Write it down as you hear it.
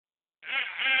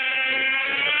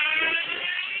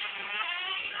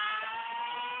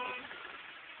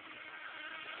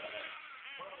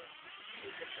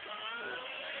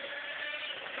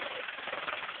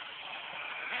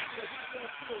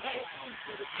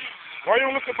Why you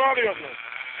don't lift the body up now?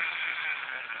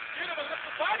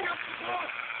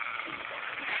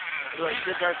 Like,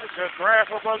 get that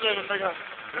grass up under there and make a...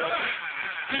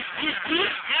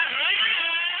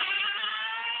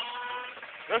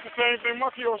 That's the same thing my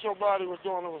Kyosho body was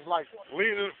doing. It was like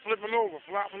leaning, flipping over,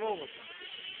 flopping over.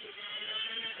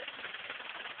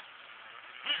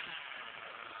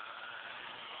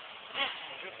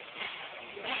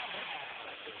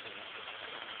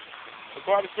 The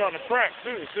body's starting to crack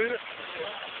too, you see it?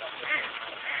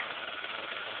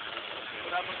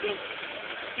 What I'm gonna do?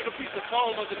 Stick a piece of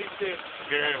foam underneath there.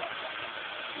 Yeah.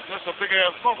 That's a big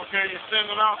ass bumper. Can you send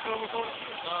it out to us?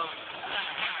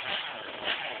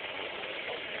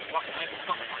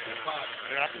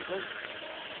 Yeah, I can see.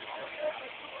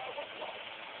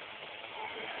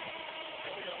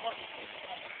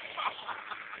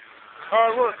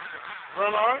 Hard work.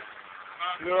 Run all right?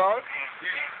 You all right?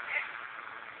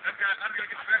 I'm gonna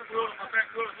get the back wheel, my back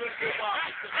wheel is really good.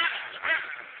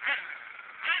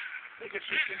 Look at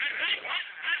you.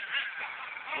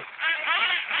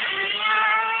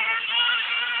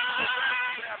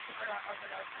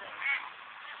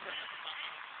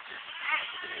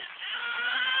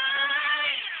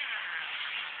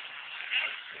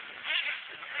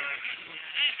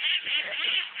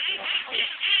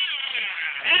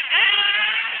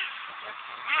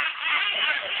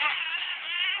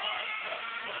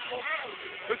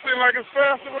 This seems like it's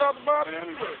faster without the body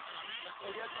anyway.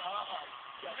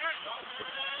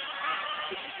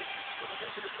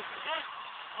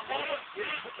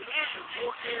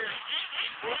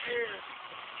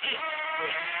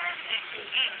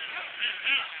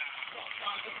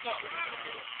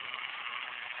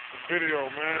 Video,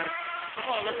 man. Come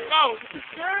on, let's go.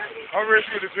 I'm ready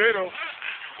for the J-Do.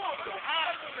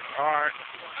 Alright.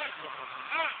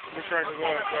 Let me crank his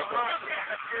ass back up.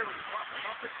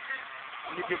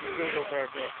 Let me get the J-Do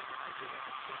back up.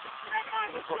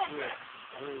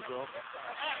 There you go.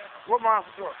 What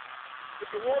monster truck?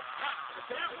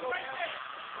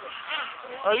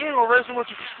 Oh, you ain't gonna race him with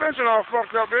your suspension all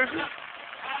fucked up, is you?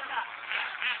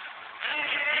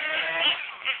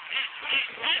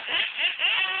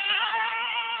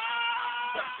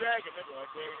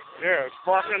 Yeah, it's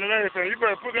sparking and everything. You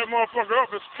better put that motherfucker up.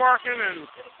 It's sparking and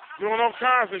doing all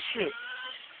kinds of shit.